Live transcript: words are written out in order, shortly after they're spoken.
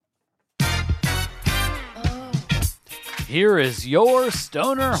Here is your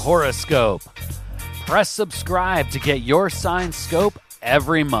Stoner Horoscope. Press subscribe to get your sign scope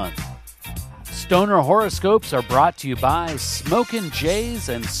every month. Stoner Horoscopes are brought to you by Smokin' Jays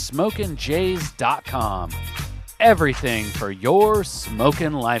and SmokinJays.com. Everything for your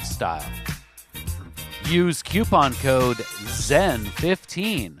smokin' lifestyle. Use coupon code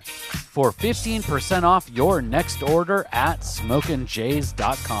ZEN15 for 15% off your next order at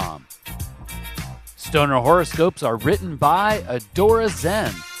SmokinJays.com. Stoner Horoscopes are written by Adora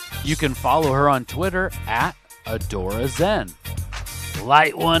Zen. You can follow her on Twitter at Adora Zen.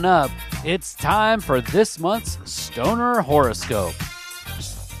 Light one up. It's time for this month's Stoner Horoscope.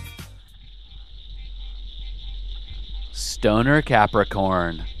 Stoner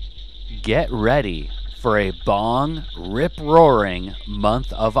Capricorn, get ready for a bong rip-roaring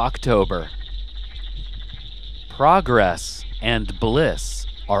month of October. Progress and bliss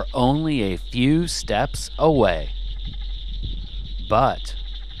are only a few steps away. But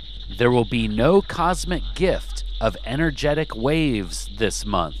there will be no cosmic gift of energetic waves this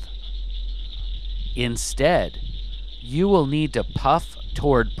month. Instead, you will need to puff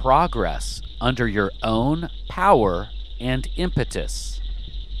toward progress under your own power and impetus.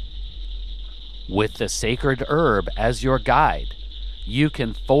 With the sacred herb as your guide, you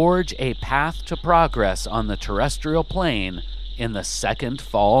can forge a path to progress on the terrestrial plane in the second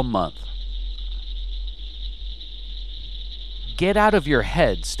fall month. Get out of your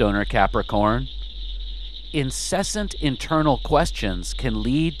head, Stoner Capricorn. Incessant internal questions can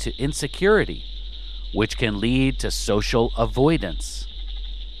lead to insecurity, which can lead to social avoidance.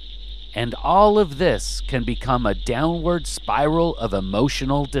 And all of this can become a downward spiral of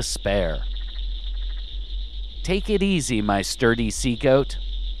emotional despair. Take it easy, my sturdy sea goat.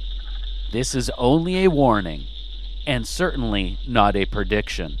 This is only a warning, and certainly not a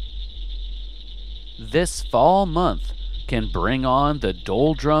prediction. This fall month can bring on the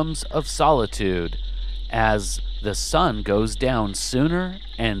doldrums of solitude as the sun goes down sooner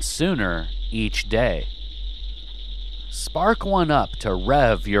and sooner each day. Spark one up to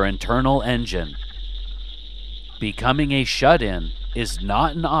rev your internal engine. Becoming a shut-in is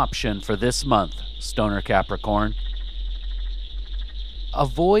not an option for this month, Stoner Capricorn.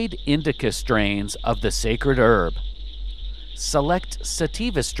 Avoid indica strains of the sacred herb. Select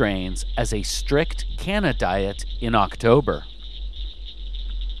sativa strains as a strict canna diet in October.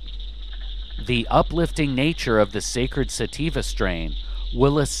 The uplifting nature of the sacred sativa strain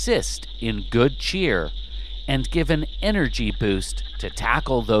will assist in good cheer and give an energy boost to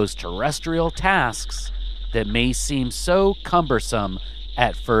tackle those terrestrial tasks that may seem so cumbersome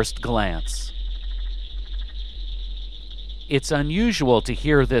at first glance. It's unusual to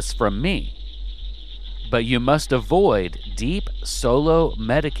hear this from me, but you must avoid deep solo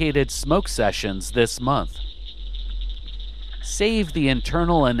medicated smoke sessions this month. Save the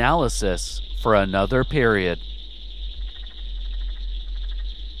internal analysis for another period.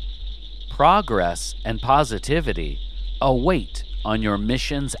 Progress and positivity await on your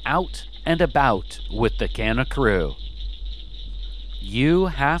missions out and about with the Canna crew. You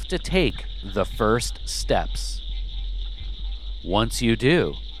have to take the first steps. Once you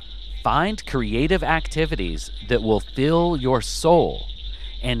do, find creative activities that will fill your soul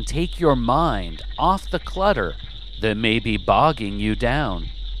and take your mind off the clutter that may be bogging you down.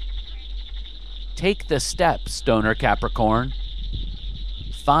 Take the step, Stoner Capricorn.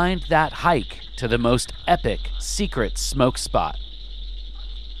 Find that hike to the most epic secret smoke spot.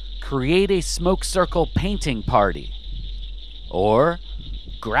 Create a smoke circle painting party. Or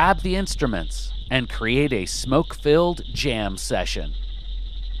grab the instruments and create a smoke-filled jam session.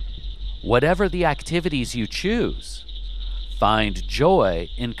 Whatever the activities you choose, find joy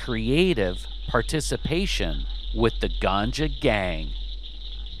in creative participation with the Ganja Gang.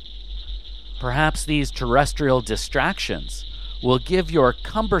 Perhaps these terrestrial distractions will give your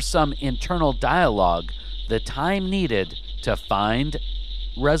cumbersome internal dialogue the time needed to find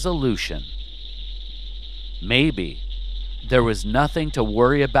resolution. Maybe there was nothing to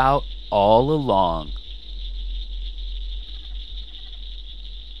worry about all along.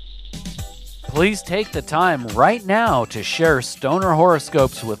 Please take the time right now to share Stoner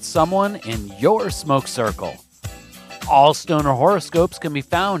Horoscopes with someone in your smoke circle. All Stoner Horoscopes can be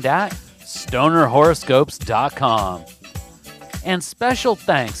found at StonerHoroscopes.com. And special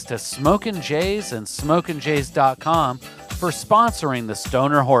thanks to Smokin' Jays and SmokinJays.com for sponsoring the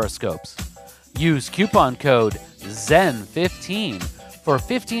Stoner Horoscopes. Use coupon code ZEN15 for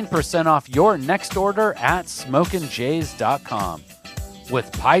 15% off your next order at SmokinJays.com. With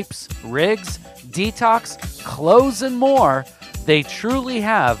pipes, rigs, detox, clothes, and more, they truly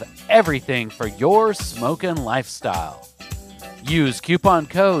have everything for your smokin' lifestyle. Use coupon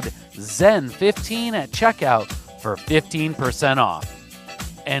code ZEN15 at checkout for 15% off.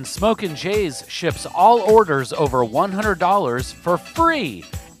 And Smokin' Jay's ships all orders over $100 for free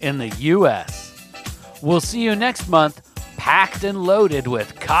in the U.S. We'll see you next month, packed and loaded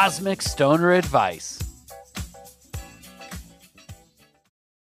with cosmic stoner advice.